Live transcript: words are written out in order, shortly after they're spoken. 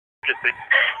emergency.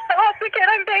 I lost the kid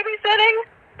I'm babysitting.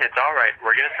 It's all right.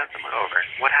 We're going to send someone over.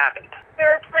 What happened? We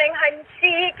were playing hide and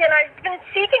seek, and I've been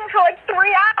seeking for like 3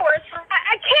 hours.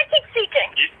 I can't keep seeking.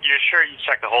 You're sure you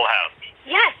checked the whole house?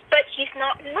 Yes, but he's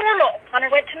not normal. Connor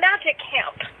went to magic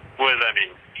camp. What does that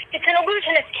mean? It's an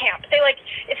illusionist camp. They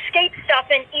escape stuff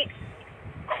and eat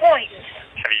coins.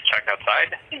 Have you checked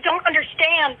outside? You don't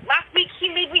understand. Last week he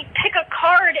made me pick a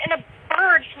card and a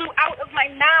bird flew out of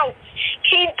my mouth.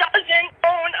 He doesn't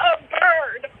own a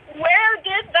bird. Where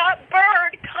did that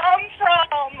bird come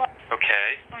from? Okay.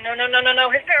 Oh, no.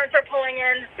 His parents are pulling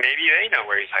in. Maybe they know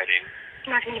where he's hiding.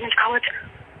 I'm not going to college.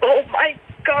 Oh my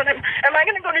God. Am I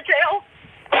going to go to jail?